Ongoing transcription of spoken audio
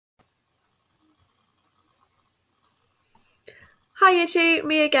Hi YouTube,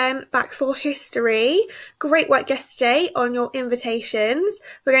 me again, back for history. Great work yesterday on your invitations.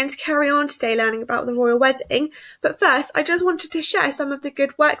 We're going to carry on today learning about the royal wedding. But first, I just wanted to share some of the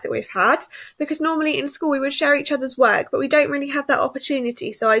good work that we've had, because normally in school we would share each other's work, but we don't really have that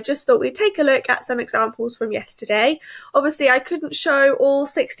opportunity. So I just thought we'd take a look at some examples from yesterday. Obviously, I couldn't show all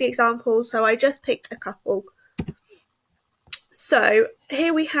 60 examples, so I just picked a couple. So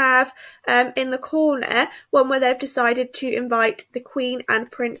here we have in the corner one where they've decided to invite the Queen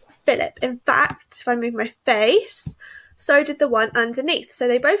and Prince Philip. In fact, if I move my face, so did the one underneath. So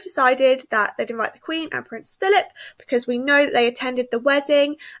they both decided that they'd invite the Queen and Prince Philip because we know that they attended the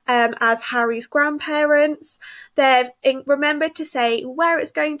wedding as Harry's grandparents. They've remembered to say where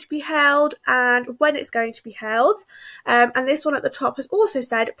it's going to be held and when it's going to be held. And this one at the top has also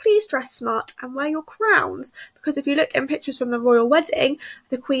said, please dress smart and wear your crowns. Because if you look in pictures from the royal wedding,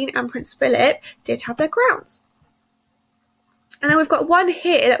 the Queen and Prince Philip did have their crowns. And then we've got one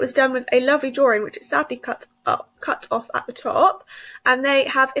here that was done with a lovely drawing, which is sadly cut off at the top. And they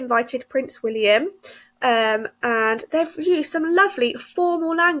have invited Prince William. And they've used some lovely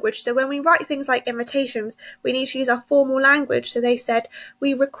formal language. So when we write things like invitations, we need to use our formal language. So they said,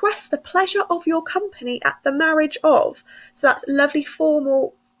 we request the pleasure of your company at the marriage of. So that's lovely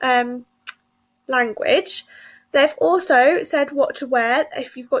formal language. They've also said what to wear.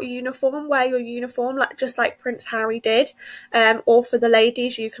 If you've got a uniform, wear your uniform, just like Prince Harry did. Or for the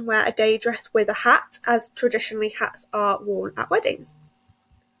ladies, you can wear a day dress with a hat, as traditionally hats are worn at weddings.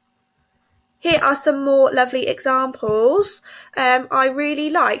 Here are some more lovely examples. I really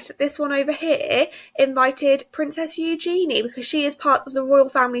liked this one over here, invited Princess Eugenie because she is part of the royal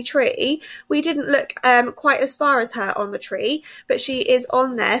family tree. We didn't look quite as far as her on the tree, but she is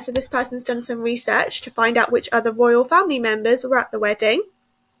on there. So this person's done some research to find out which other royal family members were at the wedding.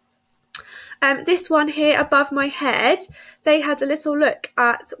 This one here above my head, they had a little look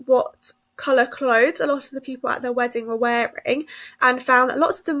at what colour clothes a lot of the people at their wedding were wearing and found that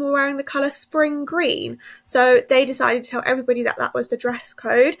lots of them were wearing the colour spring green. So they decided to tell everybody that that was the dress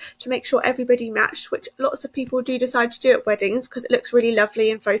code to make sure everybody matched, which lots of people do decide to do at weddings because it looks really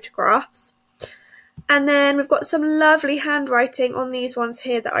lovely in photographs. And then we've got some lovely handwriting on these ones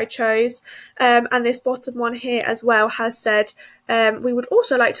here that I chose. And this bottom one here as well has said, we would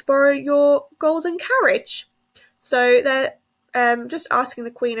also like to borrow your golden carriage. So they're just asking the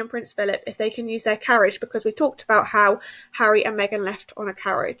Queen and Prince Philip if they can use their carriage, because we talked about how Harry and Meghan left on a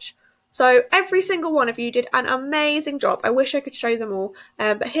carriage. So every single one of you did an amazing job. I wish I could show them all,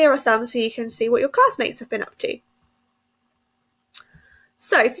 but here are some so you can see what your classmates have been up to.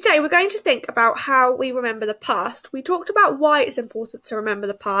 So today we're going to think about how we remember the past. We talked about why it's important to remember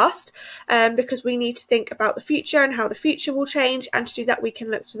the past, because we need to think about the future and how the future will change, and to do that we can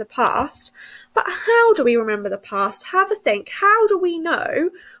look to the past. But how do we remember the past? Have a think. How do we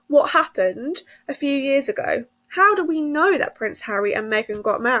know what happened a few years ago? How do we know that Prince Harry and Meghan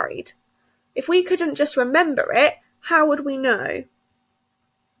got married? If we couldn't just remember it, how would we know?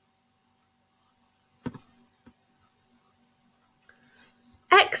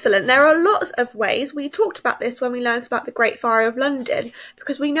 Excellent. There are lots of ways. We talked about this when we learned about the Great Fire of London,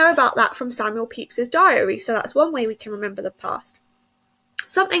 because we know about that from Samuel Pepys's diary. So that's one way we can remember the past.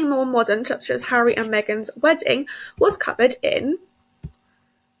 Something more modern, such as Harry and Meghan's wedding, was covered in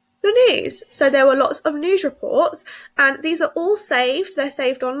the news. So there were lots of news reports, and these are all saved. They're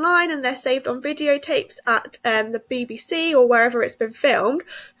saved online and they're saved on videotapes at the BBC or wherever it's been filmed,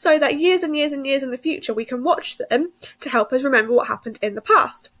 so that years and years and years in the future we can watch them to help us remember what happened in the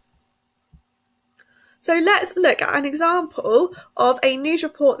past. So let's look at an example of a news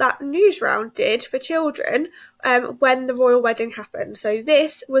report that Newsround did for children when the royal wedding happened. So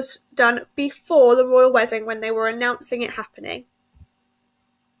this was done before the royal wedding, when they were announcing it happening.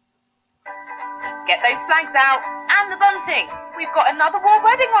 Get those flags out and the bunting. We've got another royal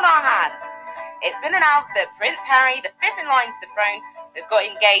wedding on our hands. It's been announced that Prince Harry, the fifth in line to the throne, has got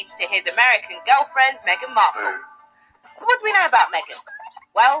engaged to his American girlfriend, Meghan Markle. So what do we know about Meghan?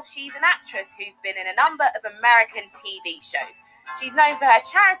 Well, she's an actress who's been in a number of American TV shows. She's known for her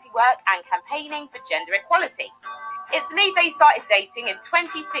charity work and campaigning for gender equality. It's believed they started dating in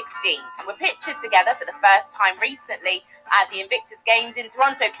 2016 and were pictured together for the first time recently at the Invictus Games in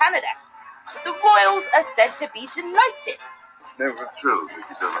Toronto, Canada. The royals are said to be delighted. They were thrilled with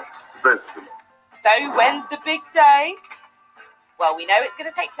each other. The best of them. So when's the big day? Well, we know it's going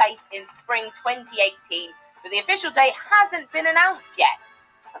to take place in spring 2018, but the official date hasn't been announced yet.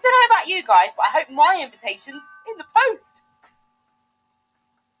 I don't know about you guys, but I hope my invitation's in the post.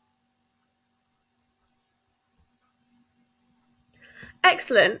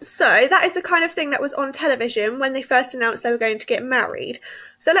 Excellent. So that is the kind of thing that was on television when they first announced they were going to get married.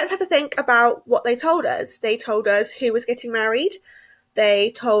 So let's have a think about what they told us. They told us who was getting married.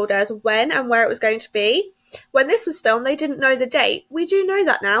 They told us when and where it was going to be. When this was filmed, they didn't know the date. We do know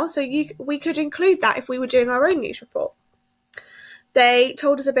that now, so we could include that if we were doing our own news report. They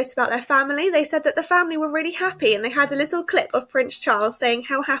told us a bit about their family. They said that the family were really happy, and they had a little clip of Prince Charles saying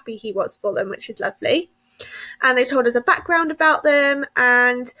how happy he was for them, which is lovely. And they told us a background about them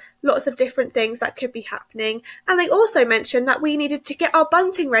and lots of different things that could be happening. And they also mentioned that we needed to get our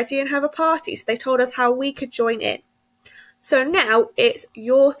bunting ready and have a party, so they told us how we could join in. So now it's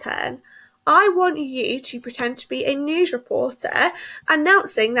your turn. I want you to pretend to be a news reporter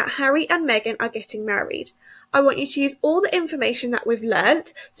announcing that Harry and Meghan are getting married. I want you to use all the information that we've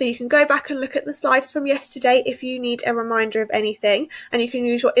learnt, so you can go back and look at the slides from yesterday if you need a reminder of anything, and you can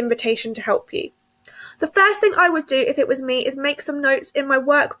use your invitation to help you. The first thing I would do if it was me is make some notes in my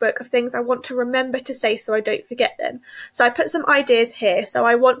workbook of things I want to remember to say so I don't forget them. So I put some ideas here. So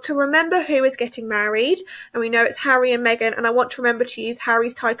I want to remember who is getting married, and we know it's Harry and Meghan, and I want to remember to use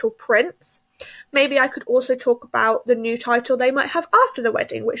Harry's title Prince. Maybe I could also talk about the new title they might have after the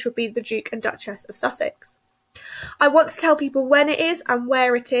wedding, which would be the Duke and Duchess of Sussex. I want to tell people when it is and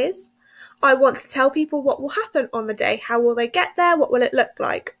where it is. I want to tell people what will happen on the day. How will they get there? What will it look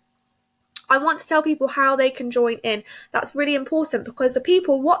like? I want to tell people how they can join in. That's really important because the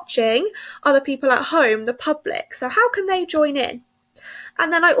people watching are the people at home, the public. So how can they join in?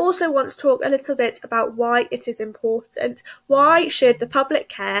 And then I also want to talk a little bit about why it is important. Why should the public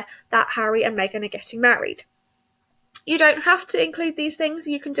care that Harry and Meghan are getting married? You don't have to include these things.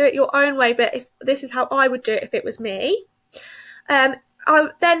 You can do it your own way, but this is how I would do it if it was me.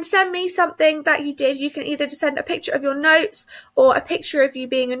 Then send me something that you did. You can either just send a picture of your notes or a picture of you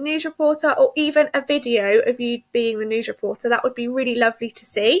being a news reporter or even a video of you being the news reporter. That would be really lovely to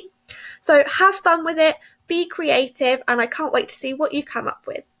see. So have fun with it, be creative, and I can't wait to see what you come up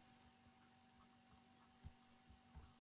with.